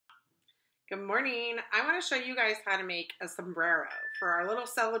Good morning. I want to show you guys how to make a sombrero for our little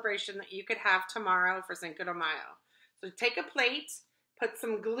celebration that you could have tomorrow for Cinco de Mayo. So take a plate, put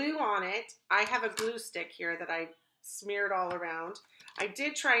some glue on it. I have a glue stick here that I smeared all around. I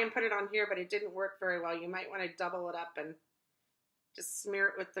did try and put it on here, but it didn't work very well. You might want to double it up and just smear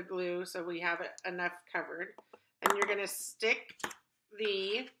it with the glue so we have it enough covered. And you're going to stick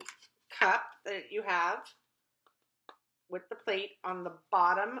the cup that you have with the plate on the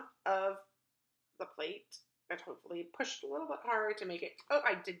bottom of the plate, and hopefully pushed a little bit harder to make it. Oh,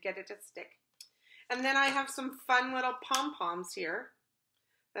 I did get it to stick. And then I have some fun little pom-poms here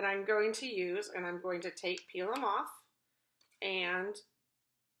that I'm going to use, and I'm going to peel them off. And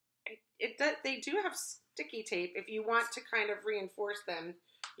they do have sticky tape. If you want to kind of reinforce them,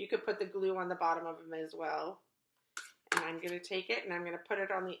 you could put the glue on the bottom of them as well. And I'm going to take it and I'm going to put it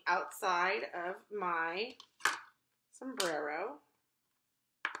on the outside of my sombrero,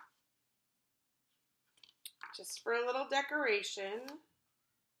 just for a little decoration.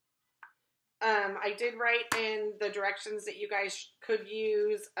 I did write in the directions that you guys could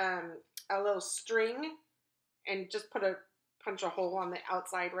use a little string and just punch a hole on the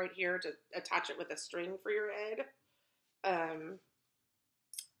outside right here to attach it with a string for your head.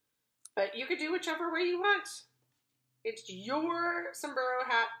 But you could do whichever way you want. It's your sombrero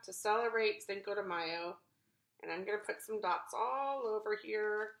hat to celebrate Cinco de Mayo. And I'm going to put some dots all over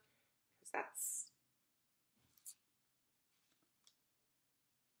here because that's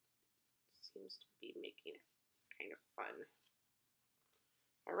seems to be making it kind of fun.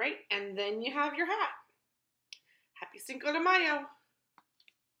 All right, and then you have your hat. Happy Cinco de Mayo.